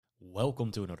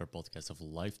Welcome to another podcast of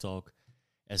Live Talk.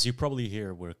 As you probably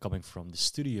hear, we're coming from the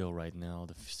studio right now.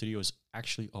 The studio is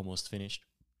actually almost finished.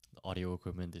 The audio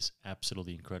equipment is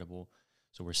absolutely incredible.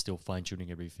 So we're still fine-tuning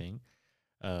everything.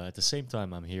 At the same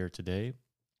time, I'm here today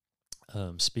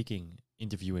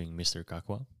interviewing Mr.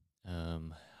 Kakwa.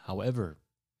 However,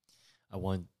 I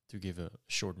want to give a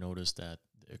short notice that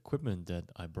the equipment that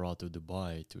I brought to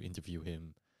Dubai to interview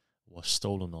him was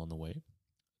stolen on the way.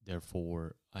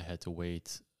 Therefore, I had to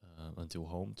wait until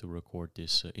home to record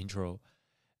this intro.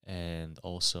 And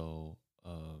also,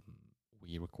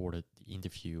 we recorded the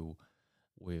interview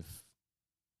with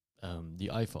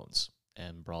the iPhones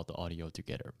and brought the audio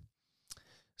together.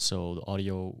 So the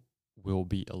audio will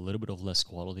be a little bit of less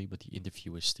quality, but the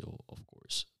interview is still, of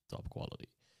course, top quality.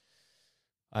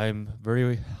 I'm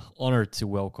very honored to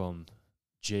welcome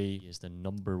Jay. He is the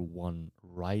 #1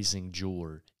 rising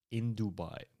jeweler in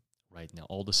Dubai right now.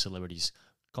 All the celebrities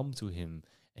come to him,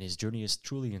 and his journey is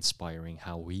truly inspiring.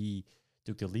 How he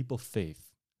took the leap of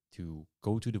faith to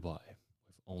go to Dubai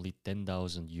with only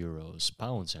 10,000 euros,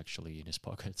 pounds actually, in his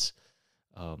pockets.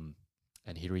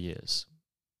 And here he is,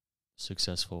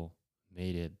 successful,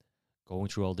 made it, going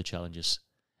through all the challenges,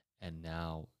 and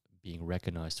now being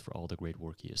recognized for all the great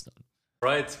work he has done.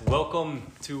 Right,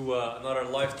 welcome to another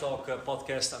Live Talk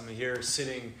podcast. I'm here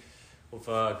sitting with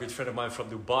a good friend of mine from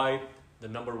Dubai, the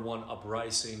 #1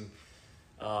 uprising,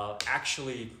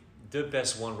 actually the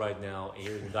best one right now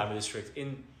here in the Diamond District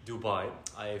in Dubai.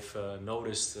 I've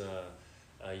noticed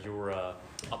your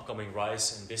upcoming rise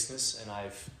in business, and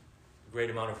I've a great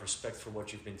amount of respect for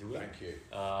what you've been doing. Thank you.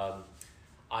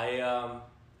 I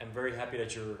am very happy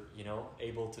that you're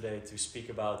able today to speak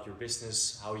about your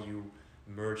business, how you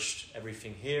merged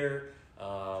everything here,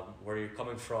 where you're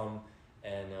coming from,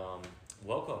 and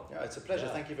welcome. Yeah, it's a pleasure.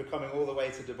 Yeah. Thank you for coming all the way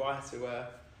to Dubai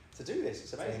to do this.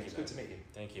 It's amazing. It's good to meet you.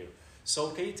 Thank you. So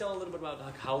can you tell a little bit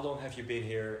about how long have you been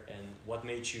here and what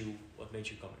made you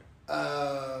come here?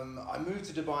 I moved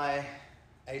to Dubai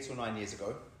 8 or 9 years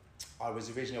ago. I was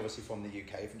originally obviously from the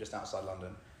UK, from just outside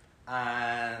London,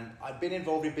 and I'd been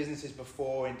involved in businesses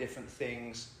before in different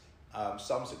things.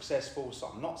 Some successful,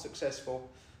 some not successful.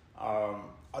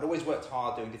 I'd always worked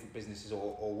hard doing different businesses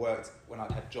or worked when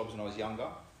I'd had jobs when I was younger,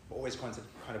 but always kind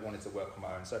of wanted to work on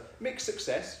my own. So mixed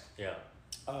success. Yeah.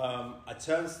 I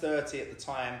turned 30 at the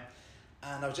time,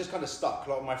 and I was just kind of stuck. A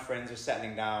lot of my friends were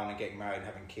settling down and getting married and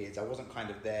having kids. I wasn't kind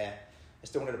of there. I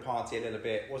still wanted to party a little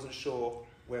bit. Wasn't sure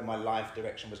where my life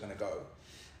direction was going to go.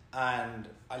 And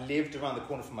I lived around the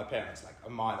corner from my parents, like a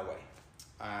mile away.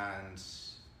 And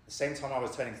the same time I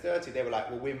was turning 30, they were like,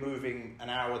 well, we're moving an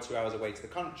hour or 2 hours away to the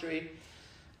country.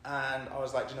 And I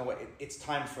was like, you know what, it's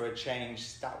time for a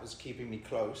change. That was keeping me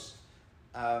close.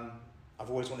 I've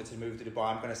always wanted to move to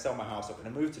Dubai. I'm going to sell my house. I'm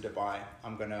going to move to Dubai.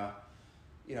 I'm going to,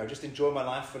 just enjoy my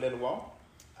life for a little while.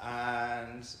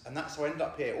 And that's how I ended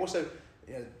up here. Also,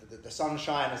 the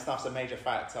sunshine and stuff's a major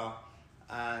factor.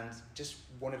 And just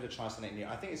wanted to try something new.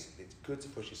 I think it's good to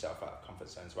push yourself out of comfort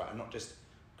zones, right? And not just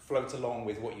float along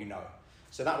with what you know.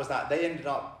 So that was that. They ended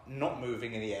up not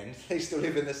moving in the end. They still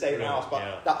live in the same house.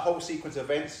 But that whole sequence of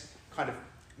events kind of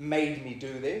made me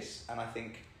do this. And I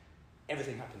think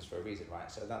everything happens for a reason,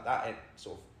 right? So that it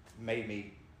sort of made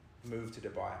me move to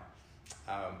Dubai.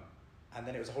 And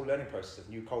then it was a whole learning process of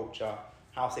new culture,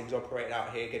 how things operate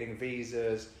out here, getting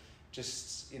visas,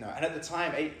 and at the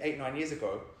time, 9 years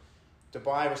ago,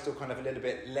 Dubai was still kind of a little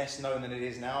bit less known than it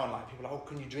is now. And like people are like, oh,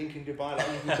 can you drink in Dubai? Like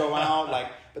you can go out,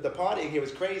 but the partying here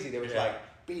was crazy. There was like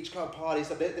beach club parties,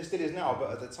 there still is now,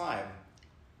 but at the time,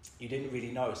 you didn't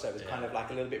really know. So it was kind of like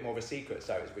a little bit more of a secret.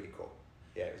 So it was really cool.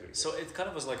 Yeah, it was really So it kind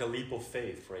of was like a leap of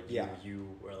faith, right?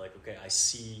 You were like, okay, I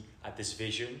had this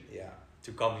vision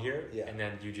to come here, and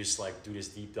then you just like do this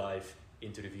deep dive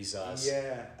into the visas.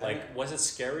 Yeah. Was it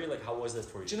scary? Like, how was that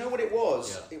for you? Do you know what it was?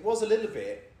 Yeah. It was a little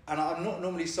bit, and I'm not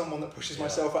normally someone that pushes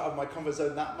myself out of my comfort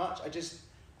zone that much.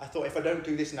 I thought if I don't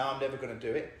do this now, I'm never going to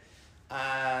do it.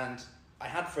 And I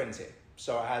had friends here.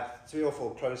 So I had 3 or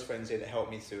 4 close friends here that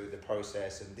helped me through the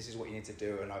process, and this is what you need to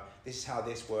do, and this is how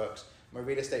this works. My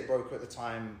real estate broker at the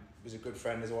time was a good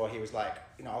friend as well. He was like,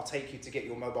 I'll take you to get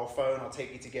your mobile phone. I'll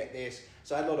take you to get this.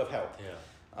 So I had a lot of help,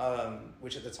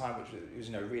 which at the time was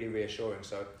really reassuring.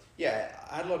 So yeah,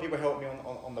 I had a lot of people help me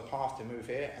on the path to move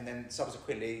here. And then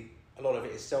subsequently, a lot of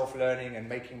it is self-learning and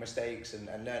making mistakes and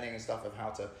learning and stuff of how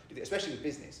to do it, especially with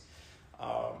business.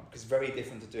 Because it's very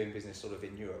different to doing business sort of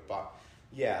in Europe. But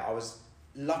yeah, I was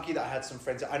lucky that I had some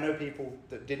friends. I know people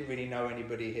that didn't really know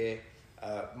anybody here.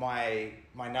 My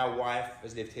now wife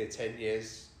has lived here 10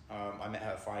 years. I met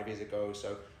her 5 years ago,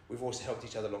 so we've also helped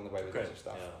each other along the way with lots of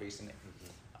stuff recently.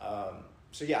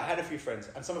 So yeah, I had a few friends,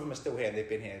 and some of them are still here, and they've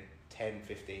been here 10,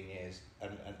 15 years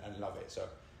and love it. So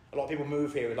a lot of people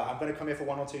move here with like, I'm going to come here for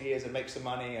 1 or 2 years and make some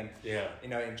money and, you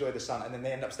know, enjoy the sun. And then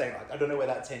they end up staying, like, I don't know where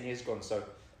that 10 years gone. So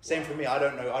same for me. I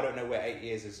don't know where 8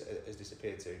 years has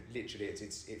disappeared to. Literally,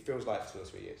 it feels like 2 or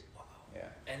 3 years. Wow. Yeah.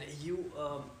 And you,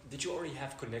 did you already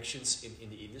have connections in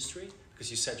the industry? Because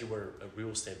you said you were a real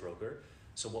estate broker.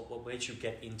 So what made you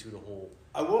get into the whole?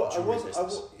 I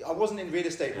wasn't in real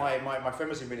estate. Yeah. My friend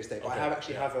was in real estate. But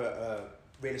Okay. I have a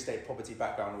real estate property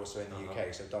background also in the Uh-huh.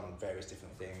 UK. So I've done various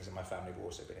different things, and my family have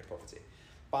also been in property.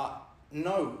 But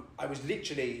no, I was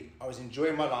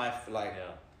enjoying my life for like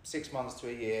 6 months to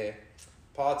a year,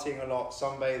 partying a lot,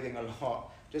 sunbathing a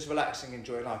lot, just relaxing,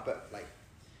 enjoying life. But like,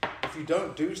 if you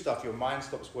don't do stuff, your mind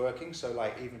stops working. So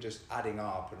like, even just adding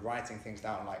up and writing things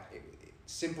down, like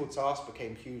simple tasks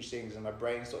became huge things, and my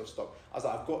brain sort of stopped. I was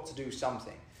like, I've got to do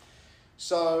something.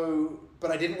 So,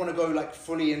 but I didn't want to go like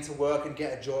fully into work and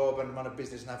get a job and run a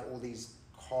business and have all these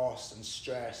costs and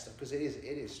stress, because it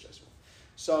is stressful.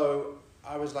 So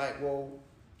I was like, well,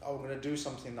 I'm going to do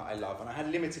something that I love. And I had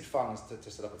limited funds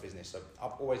to set up a business. So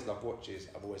I've always loved watches.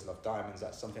 I've always loved diamonds.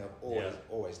 That's something I've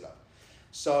always loved.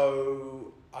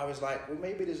 So I was like, well,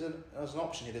 maybe there's an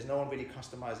option here. There's no one really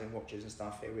customizing watches and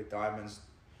stuff here with diamonds.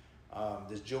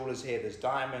 There's jewelers here, there's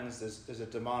diamonds, there's a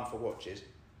demand for watches.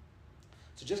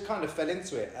 So just kind of fell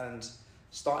into it and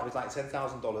started with like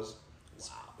 $10,000. Wow.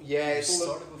 Yeah,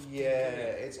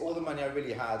 it's all the money I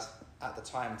really had at the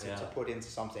time to put into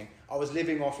something. I was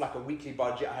living off like a weekly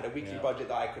budget. I had a weekly budget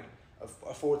that I could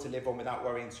afford to live on without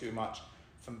worrying too much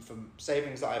from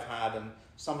savings that I've had and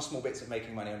some small bits of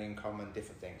making money on income and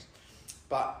different things,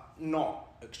 but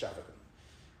not extravagant.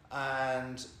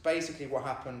 And basically what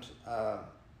happened,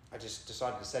 I just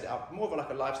decided to set it up more of like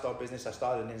a lifestyle business. I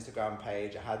started an Instagram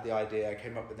page. I had the idea. I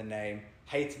came up with the name.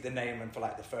 Hated the name, and for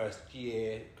like the first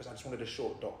year because I just wanted a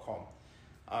short.com.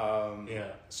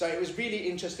 So it was really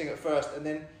interesting at first, and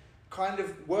then kind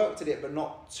of worked at it, but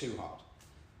not too hard.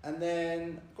 And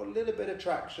then got a little bit of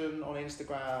traction on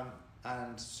Instagram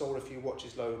and sold a few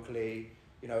watches locally.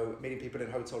 You know, meeting people in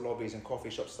hotel lobbies and coffee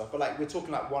shops and stuff. But like we're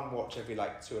talking like one watch every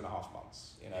like 2.5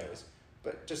 months. You know,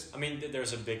 but just. I mean,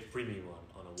 there's a big premium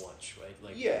on a watch, right?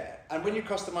 Like and when you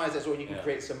customize it as well, you can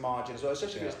create some margin as well,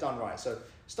 especially if it's done right. So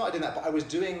started doing that, but I was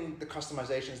doing the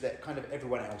customizations that kind of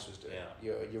everyone else was doing.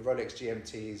 Your Rolex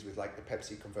GMTs with like the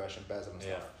Pepsi conversion bezel and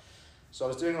stuff. So I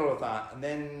was doing all of that, and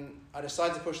then I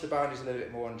decided to push the boundaries a little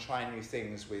bit more and try new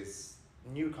things with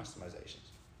new customizations.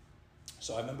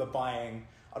 So I remember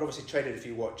I'd obviously traded a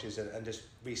few watches and just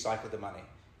recycled the money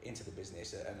into the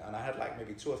business, and I had like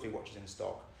maybe 2 or 3 watches in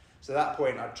stock. So at that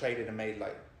point I traded and made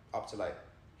like up to like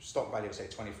stock value of say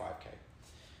 25k.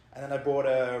 And then I bought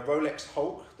a Rolex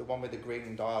Hulk, the one with the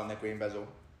green dial and the green bezel,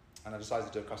 and I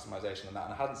decided to do a customization on that,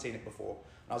 and I hadn't seen it before.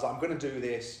 And I was like, I'm going to do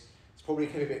this. It's probably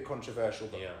going to be a bit controversial,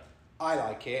 but I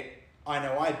like it. I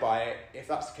know I'd buy it. If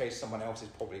that's the case, someone else is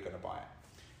probably going to buy it.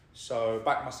 So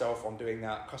back myself on doing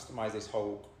that, customize this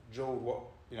Hulk, jeweled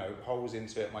holes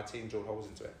into it. My team jeweled holes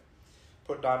into it.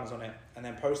 Put diamonds on it, and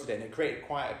then posted it, and it created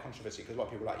quite a controversy because a lot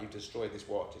of people were like, you've destroyed this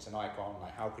watch, it's an icon,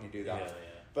 like how can you do that?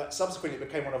 But subsequently it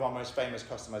became one of our most famous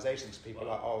customizations. People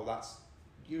were like, oh, that's,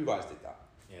 you guys did that.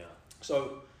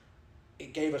 So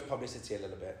it gave us publicity a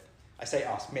little bit. I say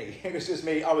us, me. It was just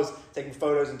me. I was taking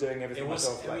photos and doing everything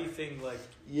myself. Everything like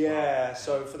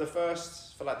So for the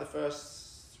first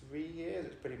 3 years,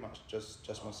 it's pretty much just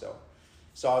myself.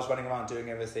 So I was running around doing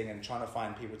everything and trying to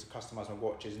find people to customize my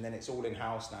watches, and then it's all in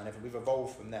house now, and we've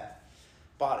evolved from there.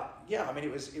 But yeah, I mean,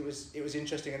 it was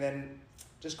interesting, and then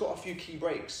just got a few key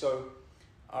breaks. So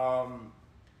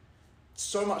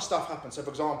so much stuff happened. So for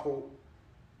example,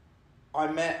 I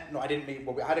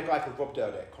had a guy called Rob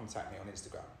Dyrdek contact me on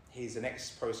Instagram. He's an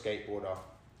ex-pro skateboarder,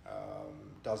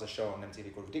 does a show on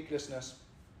MTV called Ridiculousness.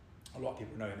 A lot of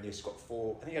people know him.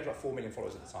 He had like 4 million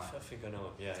followers at the time. I think I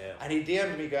know him. And he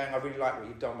DM'd me going, I really like what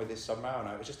you've done with this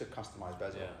Submariner. It was just a customized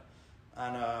bezel.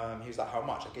 And he was like, how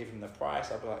much? I gave him the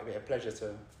price. I'd be like, it'd be a pleasure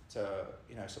to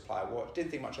supply a watch.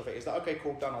 Didn't think much of it. He's like, okay,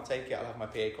 cool, done. I'll take it. I'll have my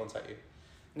PA contact you.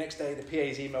 Next day, the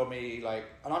PA's emailed me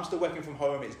and I'm still working from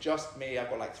home. It's just me. I've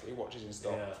got like 3 watches in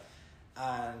stock.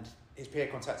 And his PA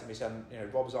contacted me saying,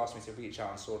 Rob's asked me to reach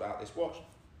out and sort out this watch.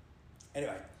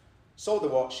 Anyway, sold the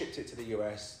watch, shipped it to the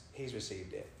US. He's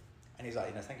received it, and he's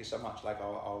like, thank you so much. Like,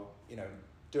 I'll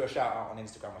do a shout out on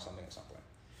Instagram or something at some point.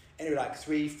 Anyway, like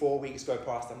 3-4 weeks go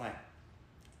past. I'm like,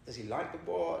 does he like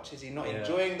the watch? Is he not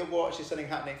enjoying the watch? Is something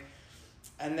happening?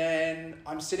 And then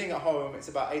I'm sitting at home. It's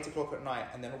about 8 o'clock at night,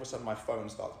 and then all of a sudden my phone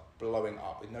starts blowing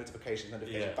up with notifications, bang,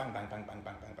 bang, bang, bang, bang,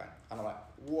 bang, bang, and I'm like,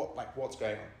 what? Like, what's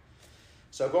going on?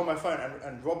 So I go on my phone,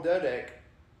 and Rob Dyrdek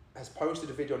has posted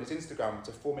a video on his Instagram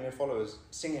to 4 million followers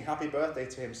singing happy birthday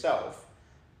to himself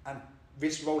and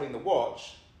risk-rolling the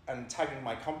watch and tagging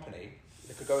my company,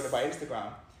 the Kagoda by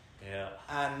Instagram,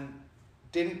 and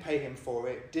didn't pay him for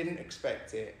it, didn't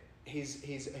expect it.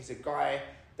 He's a guy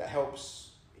that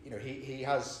helps, he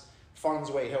has funds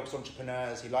where he helps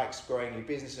entrepreneurs, he likes growing new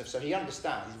businesses, so he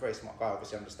understands, he's a very smart guy,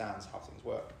 obviously understands how things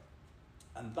work.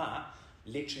 And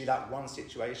literally that one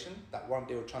situation, that one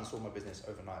deal transformed my business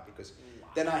overnight, because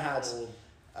then I had...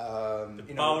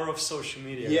 the power of social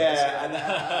media.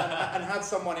 Yeah, and had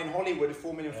someone in Hollywood with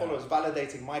 4 million followers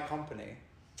validating my company,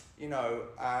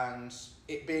 and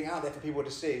it being out there for people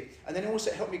to see. And then also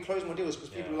it helped me close more deals, because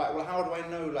people are like, well, how do I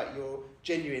know like you're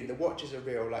genuine, the watches are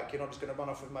real, like you're not just going to run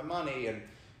off with my money, and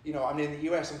I'm in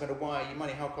the US, I'm going to wire you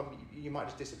money, how come you might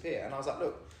just disappear? And I was like,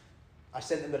 look, I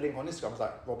sent them the link on Instagram. I was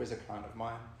like, Rob is a client of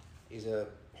mine, he's a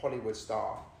Hollywood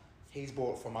star, he's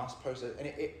bought from us, posted, and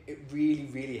it really,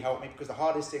 really helped me, because the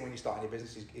hardest thing when you start any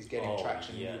business is getting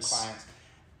traction, new clients,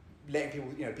 letting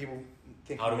people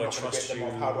think, how do I trust you?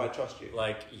 How do I trust you?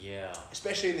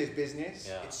 Especially in this business,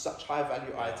 it's such high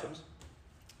value items.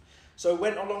 So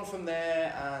went along from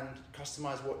there and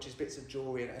customized watches, bits of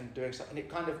jewelry, and doing stuff, and it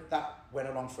kind of, that went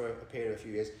along for a period of a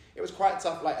few years. It was quite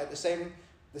tough. Like at the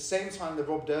same time the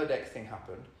Rob Dyrdek thing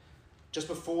happened, just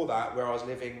before that, where I was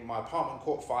living, my apartment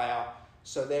caught fire.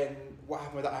 So then what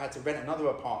happened with that, I had to rent another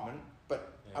apartment,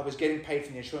 but I was getting paid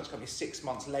from the insurance company 6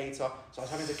 months later. So I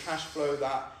was having to cash flow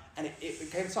that, and it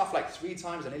became tough like 3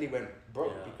 times. I nearly went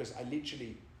broke because I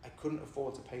couldn't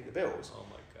afford to pay the bills. Oh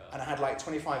my God. And I had like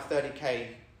 25, 30K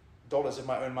dollars of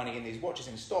my own money in these watches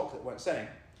in stock that weren't selling.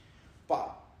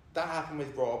 But that happened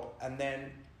with Rob, and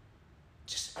then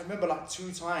I remember like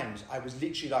 2 times I was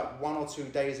literally like 1 or 2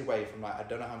 days away from like, I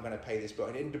don't know how I'm going to pay this bill.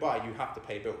 And in Dubai, you have to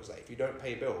pay bills. Like if you don't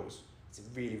pay bills, it's a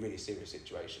really, really serious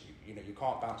situation. You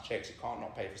can't bounce checks, you can't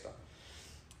not pay for stuff.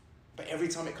 But every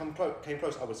time it came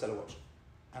close, I would sell a watch.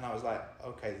 And I was like,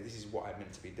 okay, this is what I'm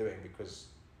meant to be doing, because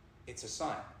it's a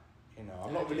sign.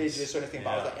 I'm not religious or anything, but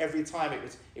I was like, every time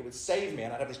it would save me,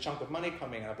 and I'd have this chunk of money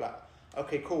coming, and I'd be like,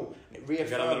 okay, cool. And it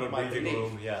reaffirmed my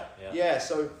belief.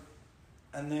 So,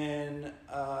 and then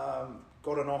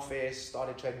got an office,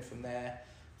 started trading from there.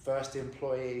 First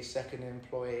employee, second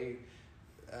employee.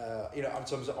 In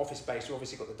terms of office space, we've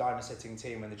obviously got the diamond setting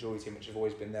team and the jewelry team, which have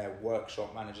always been there,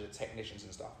 workshop manager, technicians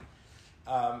and stuff.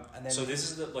 And then, so this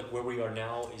is where we are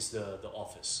now is the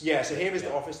office. Yeah, so here is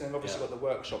the office, and then obviously got the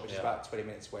workshop, which is about 20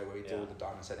 minutes away, where we do all the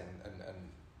diamond setting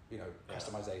and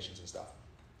customizations and stuff.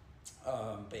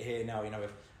 But here now, we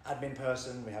have admin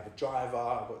person, we have a driver,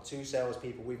 I've got 2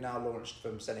 salespeople. We've now launched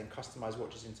from selling customized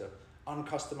watches into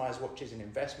uncustomized watches and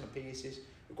investment pieces.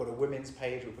 We've got a women's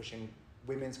page, we're pushing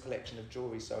women's collection of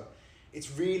jewelry, so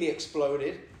it's really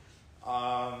exploded.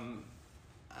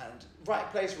 And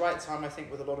right place, right time, I think,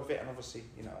 with a lot of it, and obviously,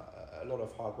 a lot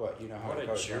of hard work. How what it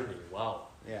goes. What a journey! Wow.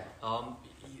 Yeah.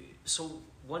 So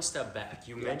one step back,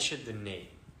 you mentioned the name.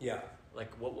 Yeah.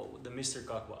 Like what the Mr.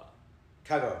 Kagwa.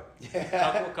 Kago.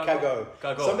 Yeah. Kago.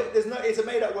 It's a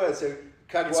made up word. So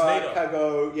Kagwa,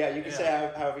 Kago. Yeah, you can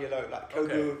say however you like. Kogu.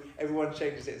 Okay. Everyone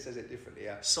changes it and says it differently.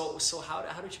 Yeah. So how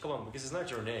did you come on? Because it's not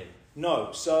your name.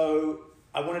 No. So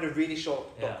I wanted a really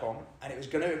short.com, and it was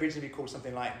going to originally be called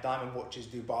something like Diamond Watches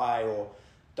Dubai or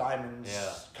Diamonds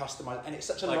Customized, and it's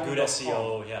such a long good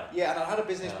SEO, Yeah, and I had a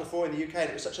business before in the UK, and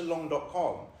it was such a long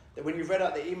 .com that when you read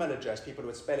out the email address, people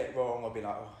would spell it wrong or be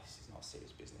like, oh, this is not a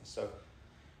serious business. So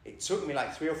it took me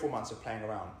like 3 or 4 months of playing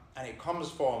around, and it comes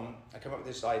from, I came up with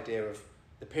this idea of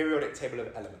the periodic table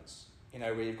of elements,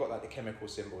 where you've got like the chemical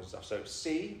symbols and stuff. So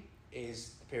C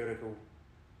is the periodical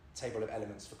table of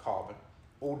elements for carbon.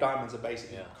 All diamonds are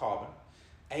basically carbon.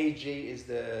 AG is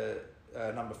the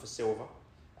number for silver,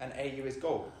 and AU is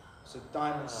gold. So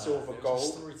diamonds, silver,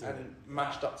 gold, and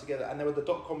mashed up together. And there were the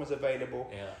 .com was available.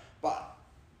 Yeah. But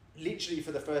literally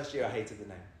for the first year, I hated the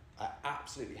name. I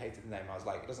absolutely hated the name. I was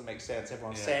like, it doesn't make sense.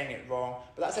 Everyone's saying it wrong.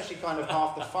 But that's actually kind of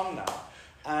half the fun now.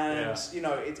 And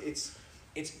it's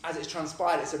as it's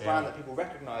transpired, it's a brand that people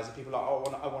recognise, and people are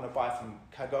like, I want to buy from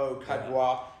Kago,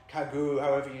 Kagwa, Kagu,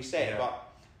 however you say it. But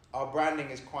our branding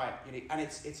is quite unique, and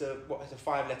it's a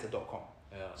 5-letter.com.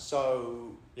 Yeah.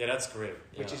 So that's great.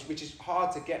 Which is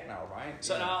hard to get now, right?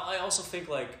 So now I also think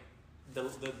like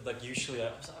usually I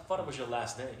thought it was your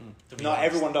last name.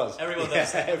 Everyone does. Everyone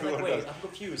does. Everyone does. I'm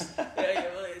confused.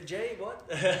 Jay, what?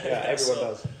 Yeah, everyone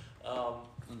does.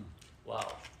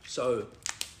 Wow. So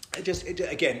it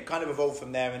again kind of evolved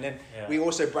from there, and then we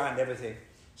also brand everything.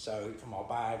 So from our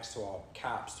bags to our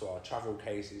caps to our travel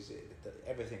cases,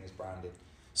 everything is branded.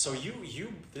 So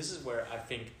you this is where I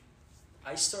think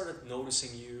I started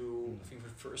noticing you, I think for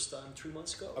the first time 3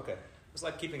 months ago. Okay. was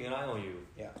like keeping an eye on you.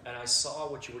 Yeah. And I saw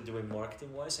what you were doing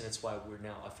marketing wise, and it's why we're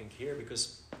now, I think, here,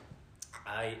 because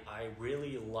I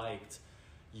really liked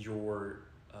your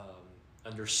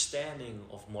understanding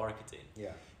of marketing.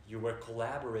 Yeah. You were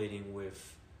collaborating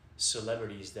with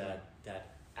celebrities that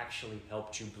actually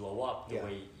helped you blow up the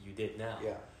way you did now.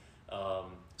 Yeah.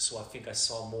 So I think I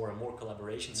saw more and more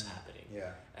collaborations happening.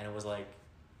 Yeah. And it was like,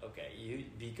 okay, you,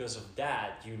 because of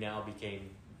that, you now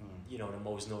became, you know, the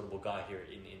most notable guy here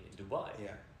in Dubai.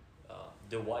 Yeah.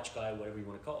 The watch guy, whatever you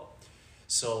want to call it.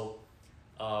 So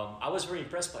I was very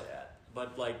impressed by that.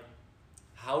 But like,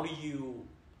 how do you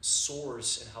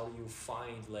source and how do you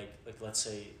find like let's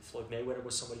say Floyd Mayweather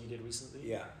was somebody you did recently?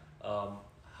 Yeah.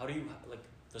 How do you like?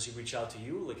 Does he reach out to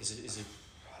you? Like, is it?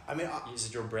 I mean, is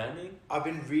it your branding? I've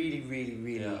been really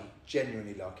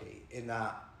genuinely lucky in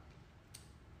that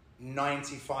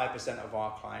 95% of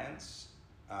our clients,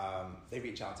 they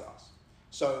reach out to us.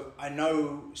 So I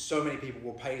know so many people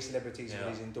will pay celebrities for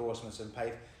these endorsements and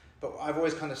pay, but I've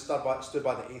always kind of stood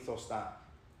by the ethos that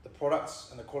the products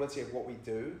and the quality of what we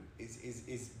do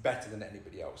is better than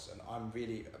anybody else. And I'm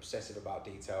really obsessive about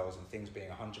details and things being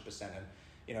 100%. And,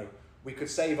 you know, we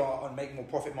could save and make more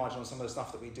profit margin on some of the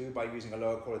stuff that we do by using a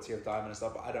lower quality of diamond and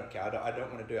stuff, but I don't care. I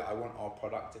don't want to do it. I want our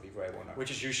product to be very well known. Which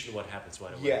is usually what happens,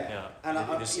 by the way. Yeah. And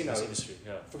in this industry.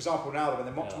 Yeah. For example, now that when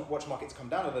the watch market's come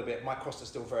down a little bit, my costs are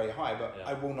still very high, but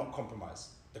I will not compromise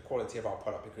the quality of our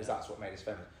product because that's what made us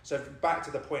famous. So back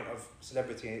to the point of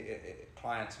celebrity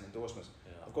clients and endorsements,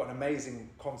 I've got an amazing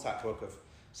contact book of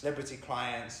celebrity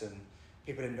clients and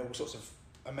people in all sorts of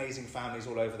amazing families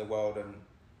all over the world and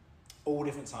all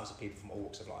different types of people from all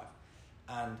walks of life.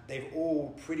 And they've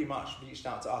all pretty much reached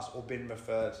out to us or been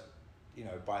referred, you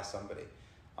know, by somebody.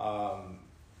 And,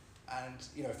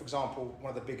 you know, for example,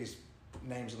 one of the biggest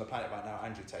names on the planet right now,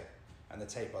 Andrew Tate and the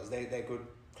Tate Brothers. They're good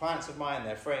clients of mine,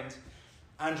 they're friends.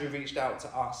 Andrew reached out to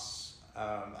us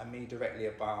and me directly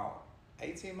about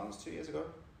 18 months, 2 years ago.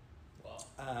 Wow.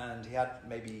 And he had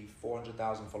maybe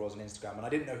 400,000 followers on Instagram, and I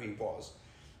didn't know who he was.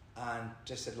 And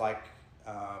just said, like,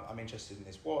 I'm interested in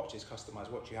this watch, this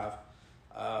customized watch you have.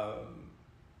 How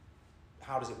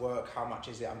does it work? How much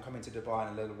is it? I'm coming to Dubai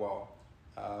in a little while.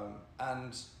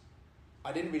 And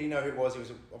I didn't really know who it was. He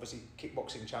was obviously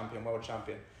kickboxing champion, world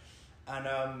champion.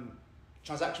 And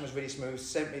transaction was really smooth,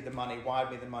 sent me the money, wired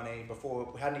me the money before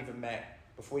we hadn't even met,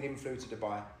 before we even flew to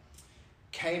Dubai.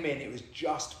 Came in, it was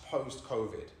just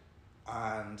post-COVID.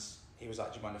 And he was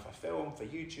like, do you mind if I film for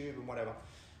YouTube and whatever?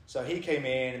 So he came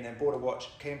in and then bought a watch,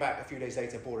 came back a few days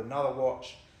later, bought another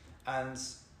watch. And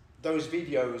those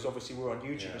videos obviously were on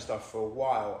YouTube and stuff for a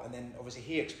while. And then obviously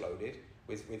he exploded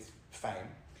with fame.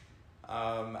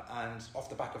 And off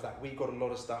the back of that, we got a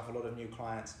lot of stuff, a lot of new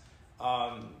clients.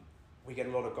 We get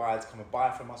a lot of guys come and buy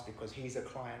from us because he's a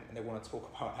client and they want to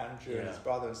talk about Andrew and his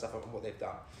brother and stuff and what they've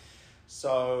done.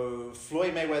 So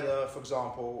Floyd Mayweather, for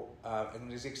example,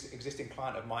 an existing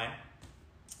client of mine,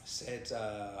 said,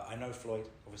 I know Floyd,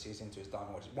 obviously he's into his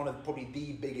diamond watch. One of probably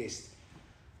the biggest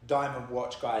diamond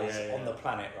watch guys on the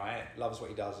planet, right? Loves what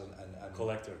he does and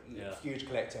collector, huge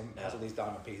collector, has all these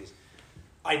diamond pieces.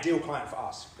 Ideal client for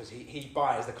us because he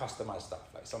buys the customized stuff.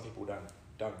 Like some people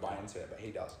don't buy into it, but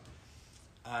he does.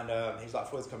 And he's like,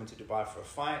 Floyd's coming to Dubai for a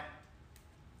fight.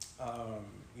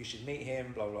 You should meet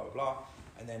him, blah, blah, blah.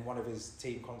 And then one of his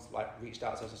team reached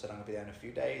out to us and said, I'm going to be there in a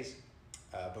few days.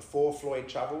 Before Floyd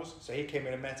travels. So he came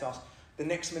in and met us. The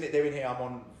next minute they're in here, I'm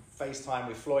on FaceTime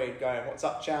with Floyd going, what's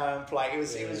up, champ? Like, it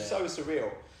was so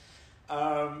surreal.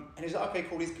 And he's like, okay,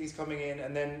 cool, he's coming in.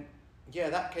 And then,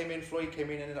 that came in. Floyd came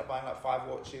in, ended up buying like 5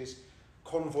 watches.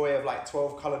 Convoy of like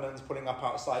 12 Cullinans pulling up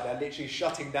outside there, literally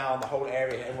shutting down the whole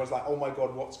area. Everyone's like, oh my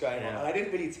God, what's going on? And I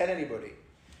didn't really tell anybody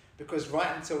because right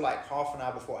until like half an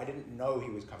hour before, I didn't know he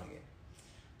was coming in.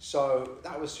 So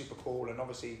that was super cool. And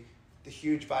obviously the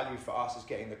huge value for us is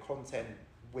getting the content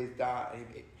with that.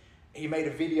 He made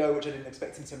a video, which I didn't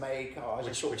expect him to make.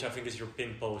 Which I think is your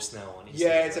pin post now on Instagram.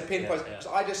 Yeah, it's a pin post. Yeah.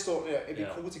 So I just thought it'd be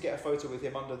cool to get a photo with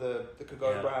him under the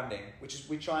Kagou branding, which is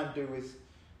we try and do with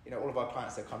all of our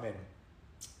clients that come in.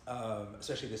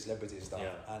 Especially the celebrities and stuff.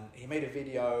 And he made a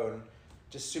video and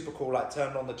just super cool, like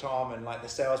turned on the charm and like the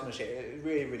salesmanship. It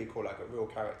really, really cool, like a real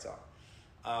character.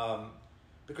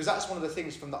 Because that's one of the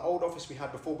things from the old office we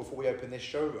had before we opened this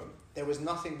showroom. There was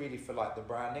nothing really for like the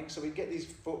branding. So we'd get these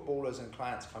footballers and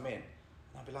clients come in and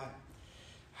I'd be like,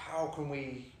 how can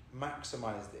we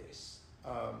maximize this?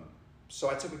 So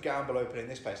I took a gamble opening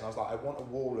this place and I was like, I want a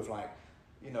wall of like,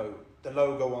 the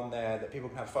logo on there that people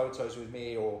can have photos with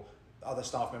me or other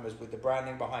staff members with the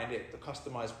branding behind it, the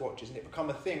customized watches, and it become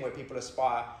a thing where people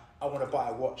aspire, I want to buy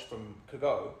a watch from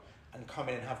Kagou and come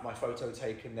in and have my photo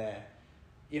taken there.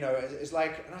 it's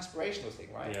like an aspirational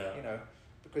thing, right? Yeah.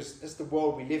 Because it's the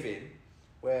world we live in,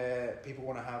 where people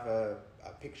want to have a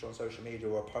picture on social media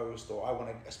or a post, or I want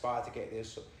to aspire to get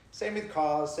this. Same with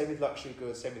cars, same with luxury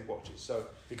goods, same with watches. So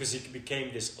because it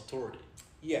became this authority,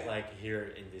 yeah, like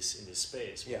here in this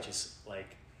space, which is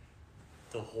like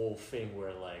the whole thing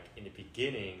where like in the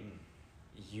beginning,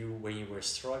 when you were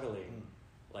struggling,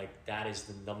 like that is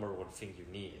the number one thing you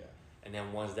need, and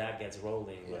then once that gets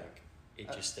rolling, like it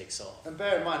just takes off. And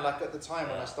bear in mind, like at the time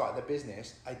when I started the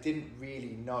business, I didn't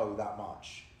really know that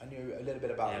much. I knew a little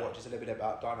bit about watches, a little bit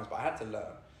about diamonds, but I had to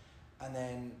learn. And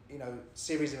then,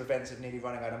 series of events of nearly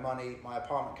running out of money, my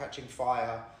apartment catching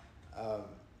fire,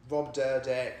 Rob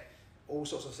Dyrdek, all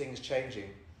sorts of things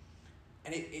changing.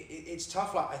 And it's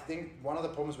tough. Like, I think one of the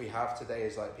problems we have today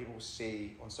is like people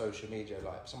see on social media,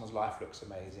 like someone's life looks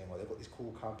amazing, or they've got this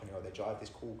cool company, or they drive this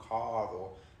cool car,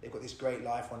 or they've got this great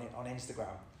life on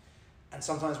Instagram. And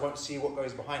sometimes won't see what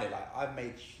goes behind it. Like, I've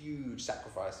made huge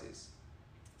sacrifices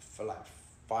for like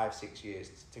 5-6 years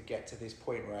to get to this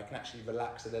point where I can actually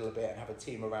relax a little bit and have a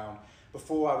team around.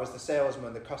 Before I was the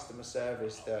salesman, the customer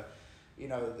service, the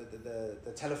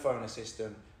telephone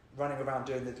assistant, running around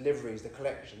doing the deliveries, the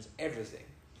collections, everything.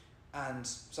 And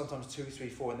sometimes 2, 3,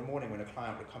 4 in the morning when a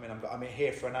client would come in, I'm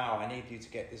here for an hour, I need you to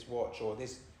get this watch, or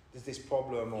there's this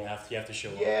problem, or you have to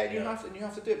show up. Yeah, you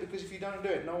have to do it, because if you don't do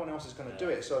it, no one else is going to do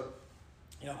it. So,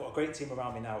 I've got a great team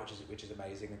around me now, which is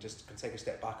amazing, and just can take a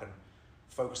step back and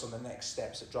focus on the next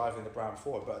steps of driving the brand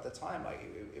forward. But at the time, like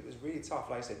it was really tough.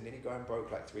 Like I said, nearly going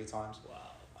broke like 3 times.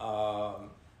 Wow.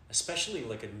 Especially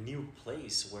like a new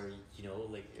place where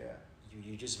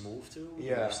you just moved to.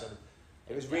 Yeah.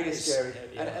 It was really scary.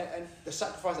 And the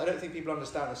sacrifice, I don't think people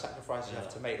understand the sacrifice you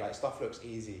have to make. Like, stuff looks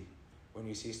easy when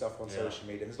you see stuff on social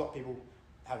media. There's a lot of people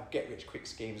have get rich quick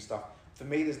schemes and stuff. For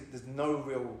me, there's no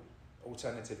real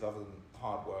alternative other than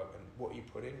hard work, and what you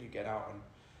put in, you get out, and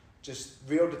just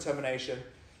real determination.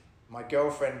 My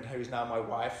girlfriend, who's now my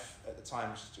wife at the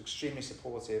time, was extremely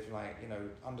supportive,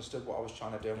 understood what I was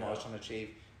trying to do and what I was trying to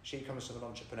achieve. She comes from an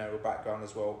entrepreneurial background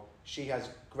as well. She has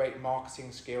great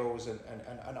marketing skills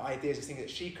and ideas of things that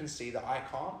she can see that I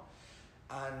can't.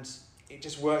 And it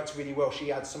just worked really well.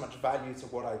 She adds so much value to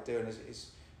what I do, and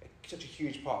is such a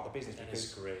huge part of the business. That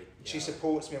is great. She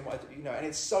supports me in what I do, and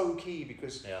it's so key,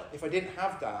 because if I didn't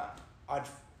have that,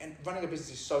 and running a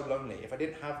business is so lonely. If I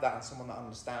didn't have that and someone that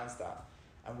understands that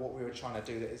and what we were trying to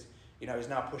do, that is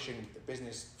now pushing the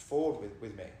business forward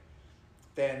with me,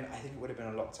 then I think it would have been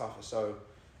a lot tougher. So,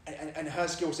 and her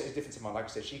skill set is different to mine. Like I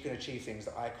said, she can achieve things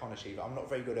that I can't achieve. I'm not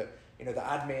very good at, the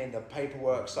admin, the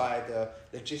paperwork side, the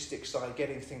logistics side,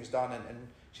 getting things done. And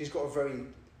she's got a very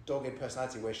dogged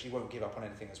personality where she won't give up on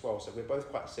anything as well. So we're both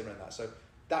quite similar in that. So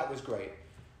that was great,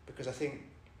 because I think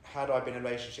had I been in a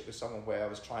relationship with someone where I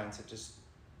was trying to just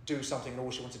do something and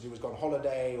all she wanted to do was go on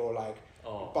holiday, or like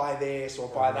buy this or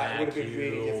buy that, it would have been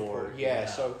really difficult.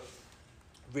 So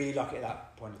really lucky at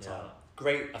that point in time.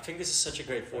 Great. I think this is such a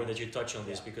great point that you touch on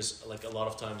this, because like a lot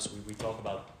of times we talk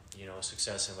about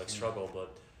success and like struggle,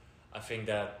 but I think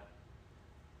that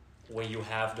when you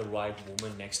have the right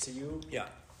woman next to you,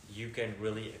 you can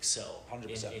really excel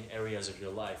 100%. in areas of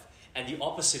your life. And the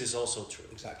opposite is also true.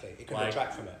 Exactly. It can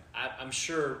detract from it. I'm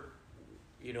sure,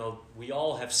 we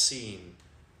all have seen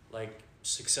like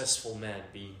successful men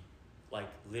be like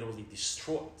literally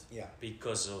destroyed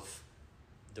because of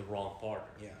the wrong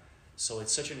partner. So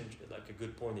it's such a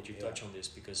good point that you touch on this,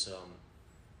 because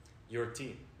you're a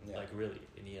team, like really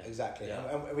in the end. Exactly.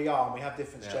 And we have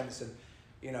different strengths, and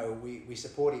we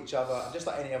support each other, and just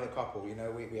like any other couple,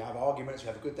 we have arguments, we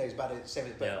have good days, bad days, same,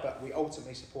 but we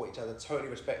ultimately support each other, totally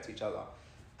respect each other,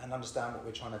 and understand what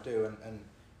we're trying to do, and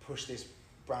push this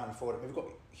brand forward. We've got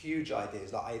huge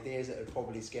ideas, like ideas that would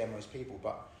probably scare most people,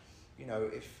 but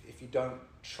if you don't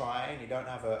try and you don't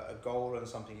have a goal and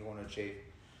something you want to achieve.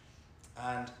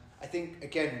 And I think,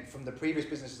 again, from the previous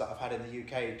businesses that I've had in the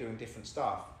UK doing different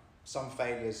stuff, some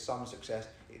failures, some success,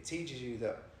 it teaches you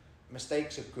that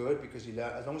mistakes are good, because you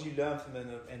learn, as long as you learn from them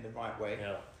in the right way.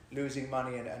 Losing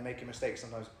money and making mistakes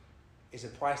sometimes is a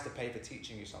price to pay for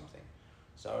teaching you something.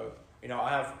 So, I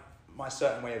have my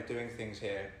certain way of doing things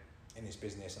here in this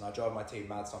business, and I drive my team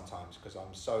mad sometimes, because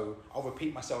I'll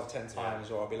repeat myself 10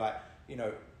 times, or I'll be like,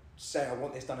 say I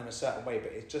want this done in a certain way,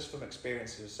 but it's just from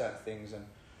experiences of certain things. And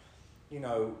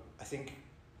I think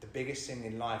the biggest thing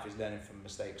in life is learning from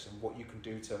mistakes and what you can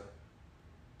do to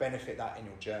benefit that in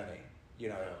your journey.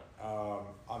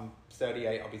 I'm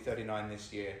 38, I'll be 39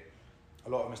 this year. A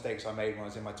lot of mistakes I made when I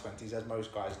was in my 20s, as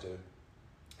most guys do.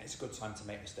 It's a good time to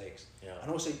make mistakes.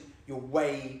 And also, you're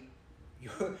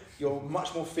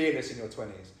much more fearless in your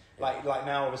 20s. Like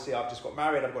now, obviously, I've just got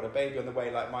married. I've got a baby on the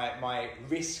way. Like my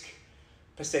risk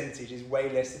percentage is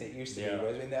way less than it used to be.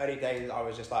 Whereas in the early days, I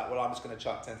was just like, well, I'm just going to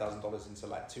chuck $10,000 into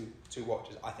like two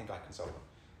watches. I think I can sell them,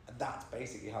 and that's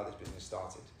basically how this business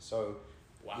started. So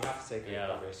you have to take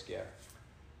a risk,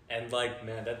 And like,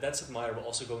 man, that's admirable.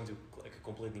 Also going to like a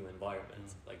complete new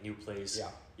environment, like new place.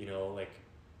 You know, like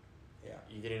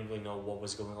you didn't really know what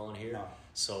was going on here. No.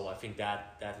 So I think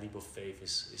that leap of faith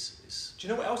is. Do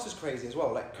you know what else is crazy as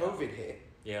well? Like COVID hit.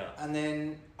 Yeah. And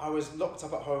then I was locked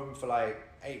up at home for like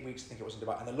 8 weeks. I think it was in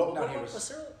Dubai, and the lockdown here was. Was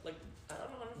there like I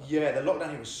don't know. Yeah, the lockdown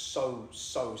here was so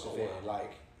severe. Wow.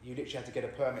 Like you literally had to get a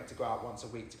permit to go out once a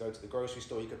week to go to the grocery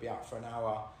store. You could be out for an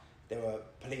hour. There were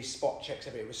police spot checks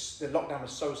everywhere. The lockdown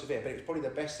was so severe, but it was probably the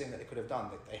best thing that they could have done.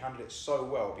 They handled it so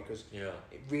well because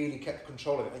it really kept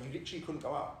control of it, and you literally couldn't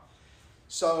go out.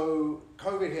 So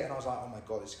COVID hit, and I was like, oh my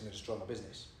God, it's going to destroy my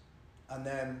business. And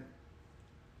then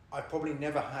I've probably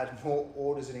never had more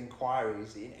orders and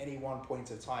inquiries in any one point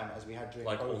of time as we had during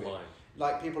like COVID. Online.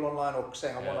 Like people online or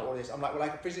saying, I want to order this. I'm like, well, I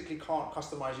physically can't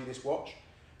customize you this watch.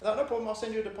 And like, no problem, I'll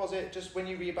send you a deposit just when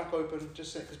you're back open,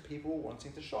 just because people were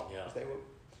wanting to shop because they were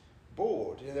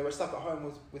bored. You know, they were stuck at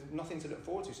home with nothing to look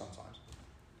forward to sometimes.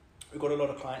 We've got a lot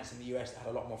of clients in the US that had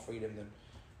a lot more freedom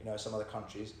than some other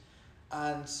countries.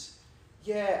 And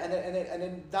and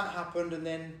then that happened, and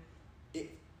then the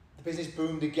business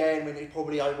boomed again when it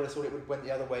probably, I would have thought it would have went the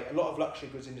other way. A lot of luxury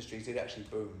goods industries did actually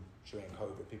boom during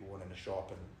COVID. People wanting to shop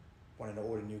and wanting to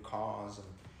order new cars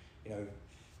and,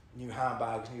 new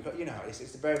handbags,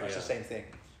 it's very much the same thing.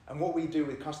 And what we do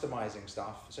with customizing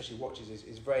stuff, especially watches,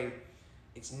 is very,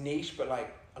 it's niche, but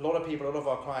like a lot of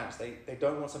our clients, they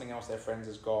don't want something else their friends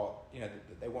has got.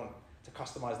 They want to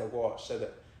customize their watch so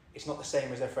that it's not the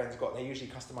same as their friends got. They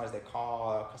usually customize their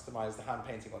car, customize the hand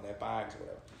painting on their bags or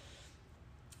whatever.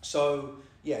 So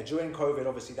during COVID,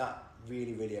 obviously that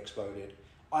really, really exploded.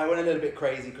 I went a little bit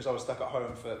crazy because I was stuck at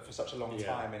home for such a long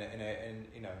time in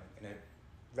a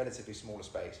relatively smaller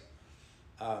space.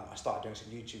 I started doing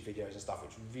some YouTube videos and stuff,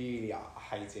 which really I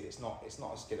hated. It's not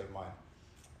a skill of mine,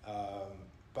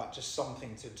 but just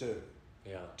something to do.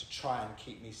 To try and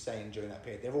keep me sane during that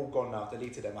period. They're all gone now. I've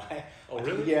deleted them. Oh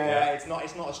really? Yeah. It's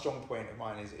not a strong point of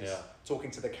mine. Is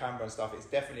talking to the camera and stuff. It's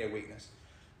definitely a weakness.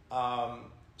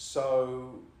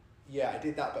 So I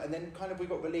did that. And then kind of we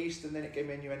got released, and then it gave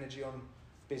me a new energy on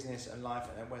business and life,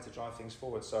 and where to drive things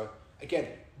forward. So again,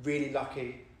 really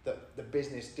lucky that the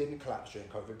business didn't collapse during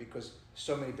COVID, because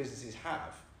so many businesses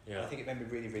have. I think it made me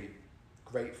really, really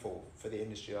grateful for the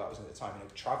industry that I was in at the time.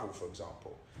 Travel, for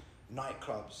example.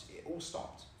 Nightclubs, it all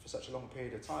stopped for such a long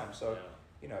period of time. So,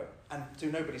 and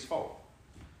through nobody's fault.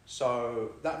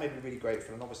 So that made me really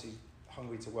grateful, and obviously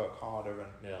hungry to work harder.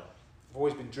 And I've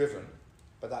always been driven,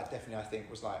 but that definitely, I think,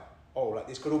 was like,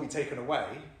 this could all be taken away.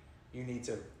 You need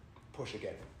to push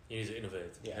again. You need to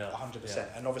innovate.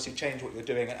 100%. And obviously change what you're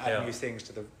doing and add new things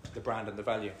to the brand and the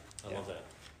value. I love that.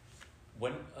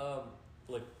 When,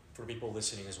 for people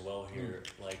listening as well here,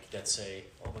 like that say,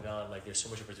 oh my God, like there's so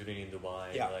much opportunity in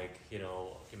Dubai, like, you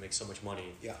can make so much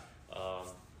money.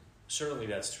 Certainly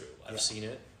that's true. I've seen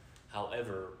it.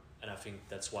 However, and I think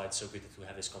that's why it's so good to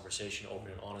have this conversation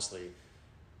open and honestly,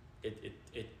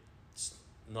 it's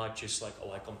not just like,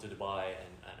 I come to Dubai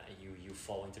and you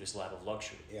fall into this lap of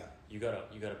luxury. You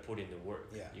gotta put in the work.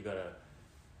 You gotta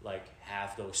like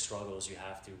have those struggles. You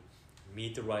have to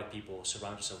meet the right people,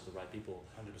 surround yourself with the right people.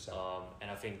 100%.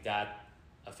 And I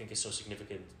think is so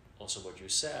significant also what you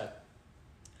said,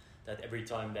 that every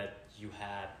time that you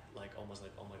had like almost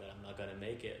like, oh my God, I'm not gonna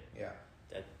make it.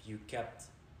 That you kept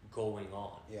going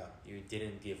on. You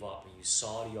didn't give up, and you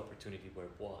saw the opportunity where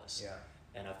it was.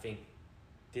 And I think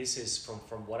this is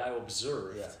from what I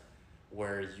observed,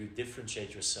 where you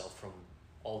differentiate yourself from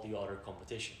all the other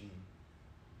competition,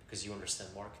 because you understand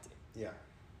marketing.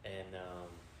 And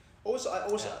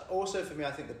also for me,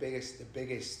 I think the biggest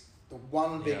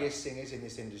thing is in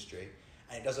this industry,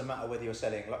 and it doesn't matter whether you're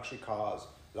selling luxury cars,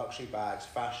 luxury bags,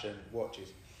 fashion,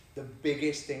 watches. The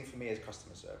biggest thing for me is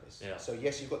customer service. So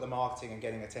yes, you've got the marketing and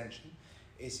getting attention.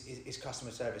 Is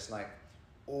customer service. Like,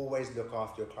 always look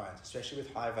after your clients, especially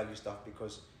with high value stuff,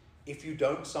 because if you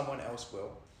don't, someone else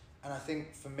will. And I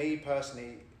think for me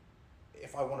personally,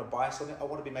 if I want to buy something, I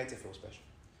want to be made to feel special.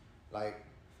 Like,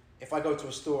 if I go to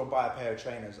a store and buy a pair of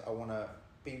trainers, I want to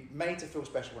be made to feel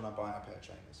special when I'm buying a pair of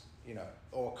trainers,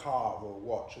 or a car or a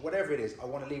watch or whatever it is. I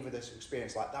want to leave with this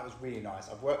experience like, that was really nice.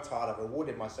 I've worked hard, I've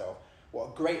rewarded myself. What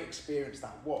a great experience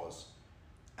that was.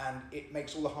 And it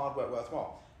makes all the hard work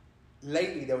worthwhile.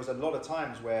 Lately, there was a lot of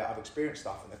times where I've experienced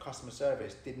stuff and the customer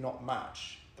service did not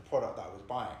match the product that I was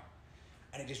buying.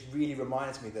 And it just really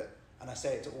reminds me that, and I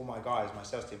say it to all my guys, my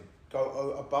sales team,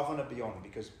 go above and beyond,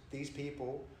 because these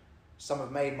people, some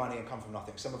have made money and come from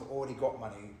nothing. Some have already got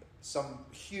money. Some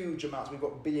huge amounts. We've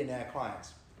got billionaire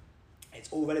clients.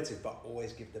 It's all relative, but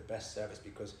always give the best service,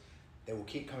 because they will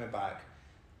keep coming back.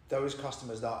 Those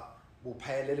customers that will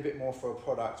pay a little bit more for a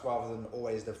product rather than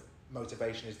always the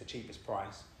motivation is the cheapest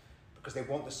price, because they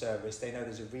want the service. They know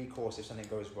there's a recourse if something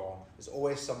goes wrong. There's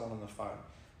always someone on the phone.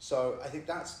 So I think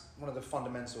that's one of the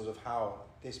fundamentals of how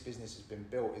this business has been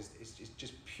built, is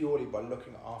just purely by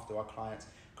looking after our clients,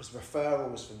 because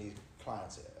referrals from these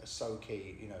clients are so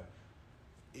key. You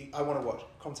know, I want to watch,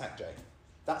 contact Jay.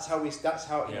 That's how you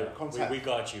know, contact. We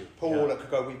got you. Paul at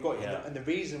Kaggo, we've got you. Yeah. And the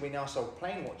reason we now sell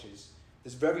plane watches,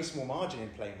 there's very small margin in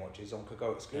plane watches on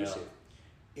Kaggo exclusive,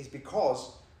 is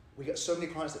because we get so many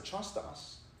clients that trust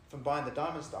us from buying the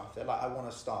diamond stuff. They're like, I want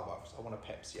a Starbucks, I want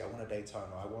a Pepsi, I want a Daytona,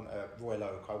 I want a Royal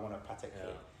Oak, I want a Patek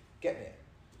Philippe. Get me it.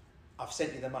 I've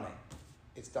sent you the money.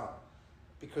 It's done.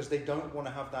 Because they don't want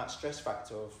to have that stress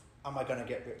factor of, am I going to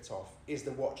get ripped off? Is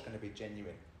the watch going to be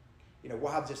genuine? You know,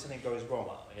 what happens if something goes wrong?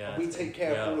 And we take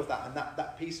care of all of that, and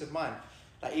that peace of mind.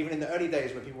 Like even in the early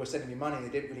days when people were sending me money and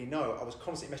they didn't really know, I was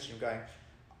constantly messaging going,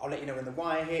 I'll let you know when the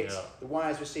wire hits, the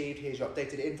wire's received, here's your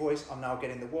updated invoice, I'm now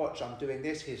getting the watch, I'm doing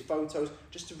this, here's photos,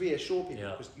 just to reassure people,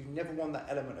 because you never want that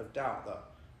element of doubt that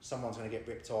someone's going to get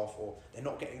ripped off or they're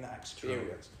not getting that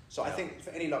experience. So I think for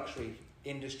any luxury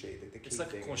industry, the key it's like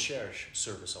thing a concierge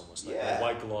service almost, like a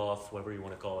white glove, whatever you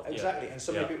want to call it. Exactly, and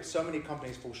so many people, so many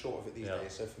companies fall short of it these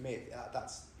days. So for me,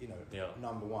 that's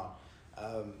number one.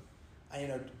 And you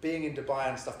know, being in Dubai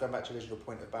and stuff. Going back to your original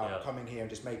point about coming here and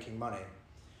just making money.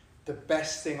 The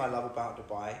best thing I love about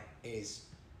Dubai is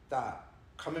that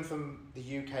coming from the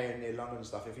UK and near London and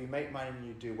stuff, if you make money and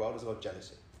you do well, there's a lot of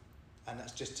jealousy, and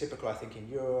that's just typical. I think in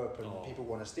Europe, and people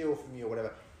want to steal from you or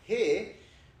whatever. Here,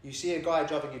 you see a guy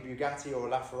driving a Bugatti or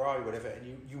a LaFerrari, whatever, and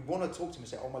you want to talk to him and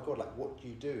say, oh my God, like, what do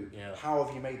you do? How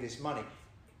have you made this money?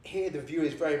 Here, the view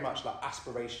is very much like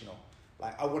aspirational.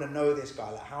 Like, I want to know this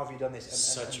guy. Like, how have you done this?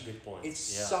 Such a good point. It's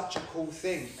such a cool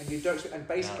thing. And you don't, and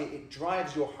basically it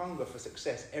drives your hunger for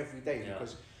success every day,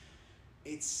 because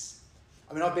it's,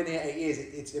 I mean, I've been here 8 years.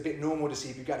 It's a bit normal to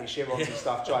see Bugatti Chirons and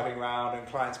stuff driving around and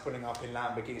clients pulling up in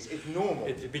Lamborghinis. It's normal.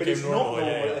 But it's not normal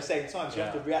at the same time. So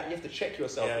you have to check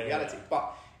yourself in reality.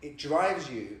 But it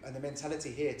drives you, and the mentality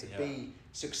here to be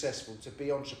successful, to be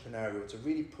entrepreneurial, to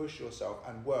really push yourself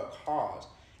and work hard.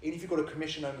 Even if you've got a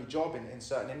commission-only job in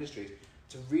certain industries,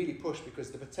 to really push, because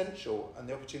the potential and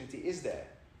the opportunity is there.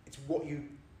 It's what you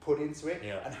put into it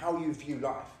and how you view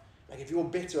life. Like, if you're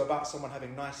bitter about someone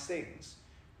having nice things,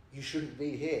 you shouldn't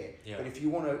be here. But if you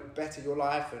want to better your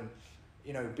life and,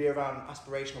 you know, be around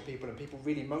aspirational people and people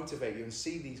really motivate you and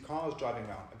see these cars driving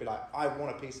around and be like, I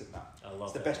want a piece of that. I love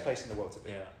it's the best place in the world to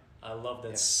be. Yeah, I love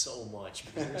that so much.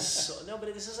 Because there's no,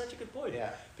 but this is such a good point.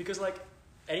 Because like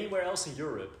anywhere else in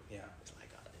Europe, it's like,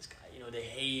 oh, this guy, you know, they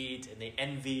hate and they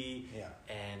envy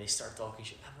and they start talking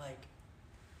shit. I'm like,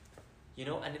 you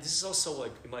know, and this is also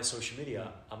like in my social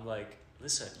media, I'm like,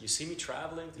 listen, you see me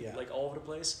traveling to like all over the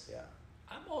place.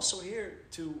 I'm also here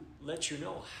to let you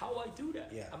know how I do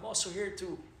that. I'm also here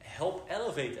to help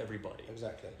elevate everybody.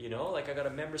 Exactly. You know, like I got a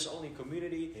members only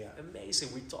community.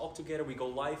 Amazing. We talk together. We go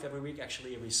live every week,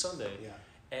 actually every Sunday.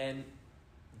 And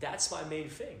that's my main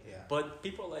thing. But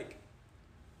people are like,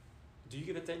 do you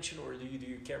get attention or do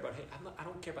you care about hate? I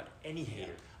don't care about any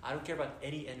hater. I don't care about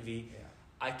any envy.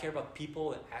 I care about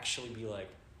people that actually be like,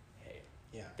 hey,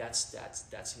 that's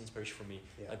an inspiration for me.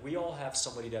 Like we all have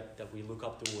somebody that we look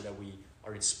up to or that we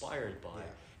are inspired by,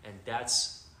 and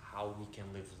that's how we can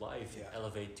live life and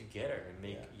elevate together and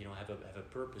make you know have a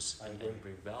purpose and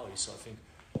bring value. So I think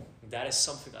that is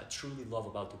something I truly love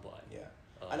about Dubai.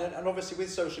 And obviously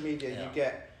with social media,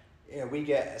 we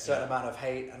get a certain amount of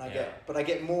hate, and I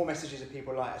get more messages of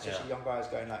people like, especially young guys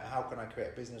going like, how can I create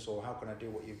a business or how can I do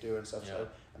what you do and stuff. So,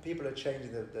 and people are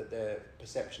changing the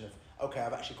perception of, okay,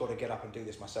 I've actually got to get up and do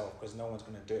this myself because no one's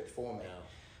going to do it for me.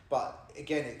 But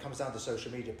again, it comes down to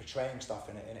social media portraying stuff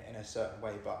in a certain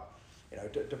way. But you know,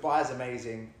 Dubai is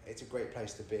amazing. It's a great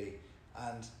place to be,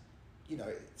 and you know,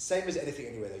 same as anything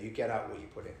anywhere though, you get out what you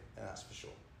put in, and that's for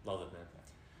sure. Love it, man.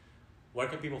 Where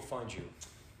can people find you?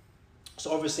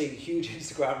 So obviously, huge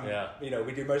Instagram. You know,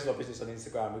 we do most of our business on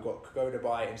Instagram. We've got Kaggo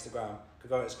Dubai Instagram,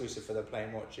 Kaggo exclusive for the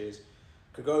plain watches,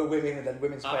 Kaggo Women, and then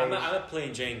women's page. I'm a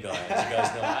plain Jane guy, as you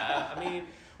guys know. I mean.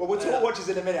 Well, we'll talk watches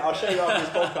in a minute. I'll show you after this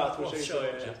podcast. We'll show you some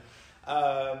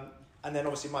watches. And then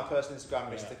obviously my personal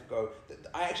Instagram, Mr. Kaggo.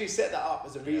 I actually set that up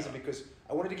as a reason because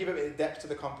I wanted to give a bit of depth to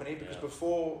the company because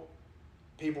before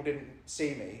people didn't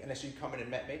see me unless you come in and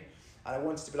met me. And I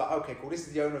wanted to be like, okay, cool, this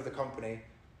is the owner of the company.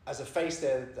 As a face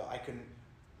there that I can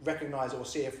recognise or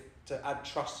see if to add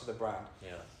trust to the brand. Yeah.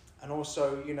 And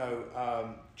also, you know,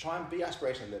 try and be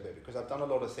aspirational a little bit, because I've done a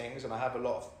lot of things and I have a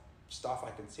lot of stuff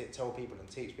I can tell people and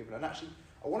teach people. And actually,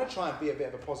 I want to try and be a bit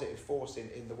of a positive force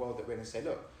in the world that we're in and say,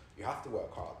 look, you have to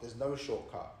work hard. There's no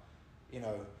shortcut. You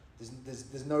know,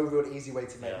 there's no real easy way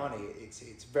to make money.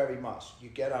 It's very much, you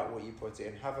get out what you put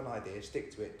in, have an idea,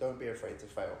 stick to it, don't be afraid to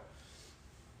fail.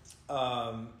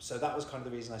 So that was kind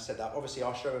of the reason I said that. Obviously,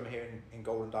 our showroom here in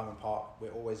Golden Diamond Park,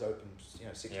 we're always open, you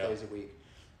know, 6 days a week.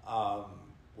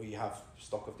 We have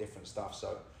stock of different stuff.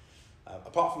 So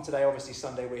apart from today, obviously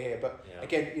Sunday we're here. But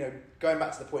again, you know, going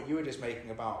back to the point you were just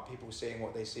making about people seeing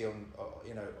what they see on,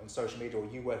 you know, on social media, or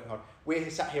you working on. We're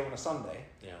sat here on a Sunday.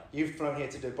 Yeah. You've flown here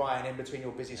to Dubai, and in between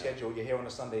your busy schedule, you're here on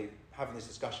a Sunday having this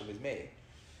discussion with me.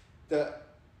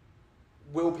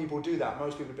 Will people do that?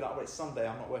 Most people will be like, well, it's Sunday,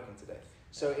 I'm not working today.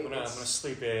 So I'm gonna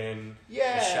sleep in.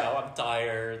 Yeah. Shower. I'm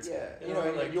tired. Yeah. You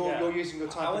know, like you're using your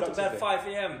time. I went to bed 5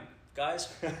 a.m. Guys.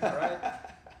 All right.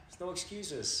 There's no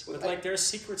excuses. But like, there's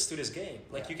secrets to this game.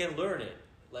 Like you can learn it.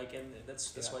 Like, and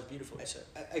that's why it's beautiful. You said.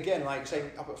 Again, like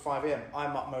saying up at 5 a.m.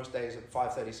 I'm up most days at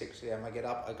 5:30, 6 a.m. I get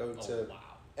up. I go to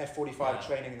F45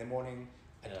 training in the morning.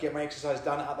 I get my exercise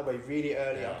done out of the way really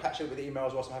early. I'm catching up with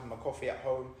emails whilst I'm having my coffee at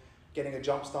home, getting a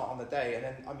jump start on the day, and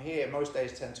then I'm here most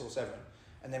days 10 till 7.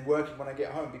 And then working when I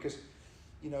get home, because,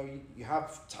 you know, you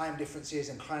have time differences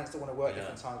and clients that want to work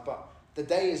different times, but the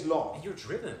day is long. And you're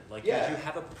driven. Like, you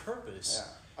have a purpose.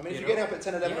 Yeah. I mean, if you're getting up at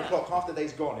 10, 11 o'clock, half the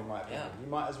day's gone, in my opinion. You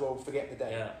might as well forget the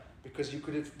day. Because you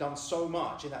could have done so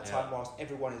much in that time whilst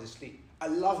everyone is asleep. I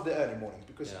love the early mornings,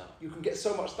 because you can get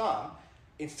so much done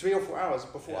in 3 or 4 hours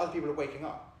before other people are waking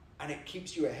up. And it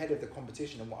keeps you ahead of the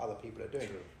competition and what other people are doing.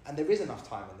 True. And there is enough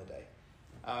time in the day.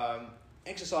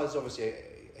 Exercise is obviously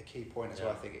a key point as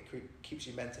well. I think it keeps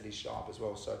you mentally sharp as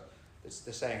well. So it's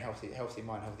the saying, healthy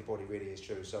mind, healthy body, really is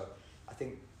true. So I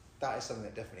think that is something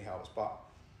that definitely helps. But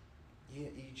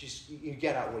you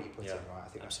get out what you put in, right? I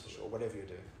think that's for sure. Whatever you're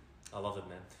doing. I love it,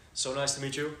 man. So nice to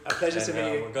meet you. A pleasure to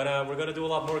meet you. We're gonna do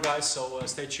a lot more, guys. So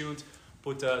stay tuned.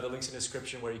 Put the links in the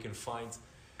description where you can find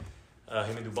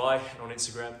him in Dubai and on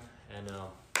Instagram. And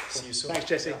see you soon. Thanks,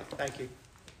 Jesse. Thank you.